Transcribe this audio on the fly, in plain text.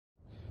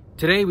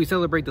Today we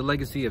celebrate the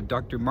legacy of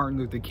Dr. Martin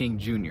Luther King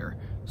Jr.,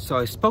 so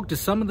I spoke to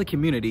some of the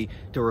community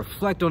to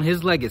reflect on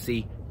his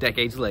legacy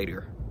decades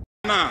later.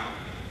 Now,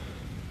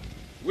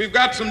 we've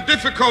got some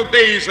difficult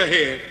days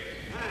ahead.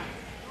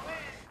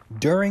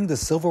 During the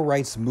Civil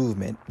Rights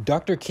Movement,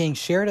 Dr. King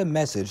shared a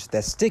message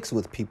that sticks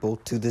with people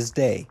to this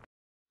day.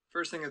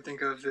 First thing I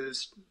think of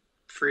is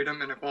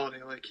freedom and equality.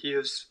 Like, he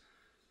is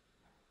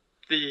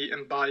the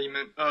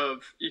embodiment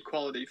of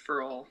equality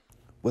for all.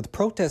 With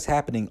protests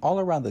happening all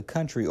around the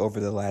country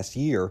over the last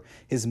year,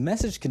 his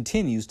message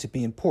continues to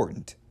be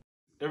important.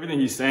 Everything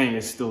he's saying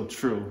is still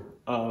true.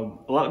 A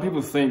lot of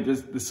people think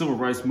the Civil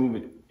Rights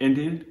Movement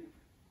ended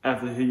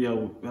after he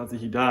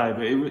died,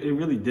 but it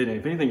really didn't.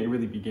 If anything, it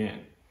really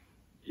began.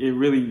 He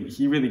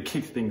really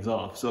kicked things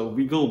off. So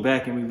we go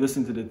back and we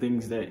listen to the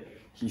things that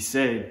he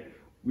said,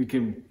 it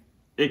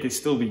can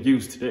still be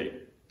used today.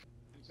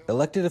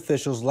 Elected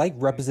officials like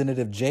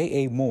Representative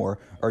J.A. Moore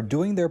are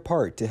doing their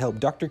part to help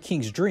Dr.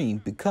 King's dream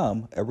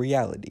become a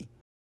reality.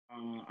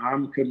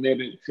 I'm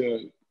committed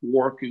to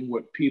working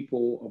with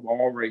people of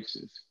all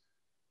races,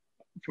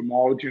 from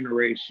all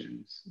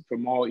generations,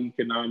 from all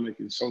economic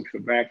and social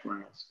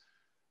backgrounds,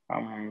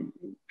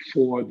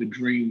 for the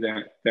dream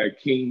that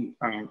King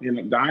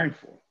ended up dying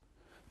for.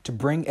 To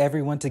bring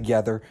everyone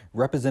together,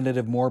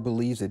 Representative Moore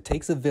believes it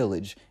takes a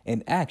village,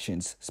 and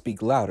actions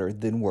speak louder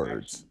than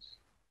words.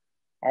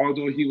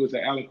 Although he was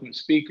an eloquent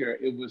speaker,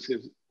 it was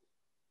his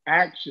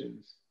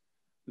actions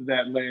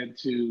that led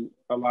to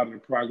a lot of the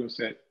progress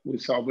that we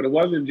saw. But it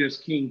wasn't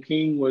just King.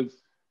 King was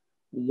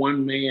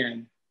one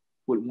man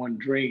with one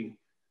dream.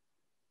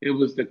 It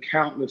was the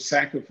countless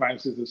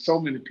sacrifices of so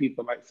many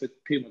people, like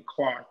Peter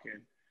Clark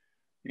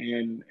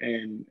and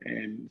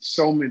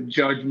so many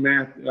Judge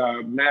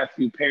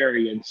Matthew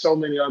Perry and so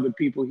many other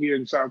people here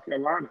in South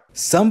Carolina.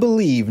 Some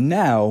believe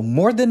now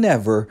more than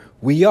ever,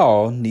 we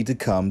all need to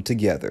come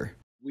together.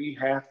 We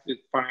have to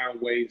find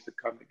ways to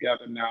come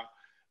together now,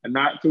 and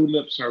not through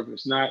lip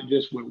service, not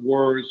just with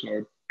words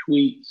or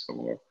tweets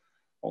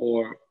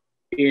or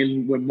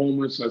when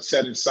moments are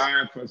set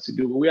aside for us to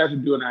do, but we have to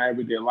do it in our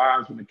everyday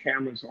lives when the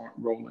cameras aren't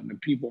rolling, the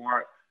people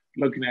aren't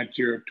looking at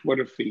your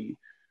Twitter feed.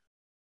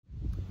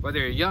 Whether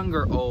you're young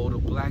or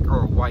old, black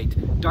or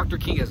white, Dr.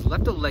 King has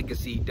left a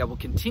legacy that will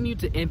continue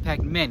to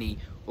impact many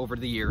over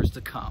the years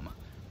to come.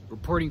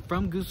 Reporting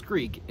from Goose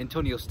Creek,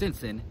 Antonio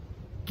Stinson,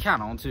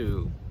 Count on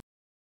 2.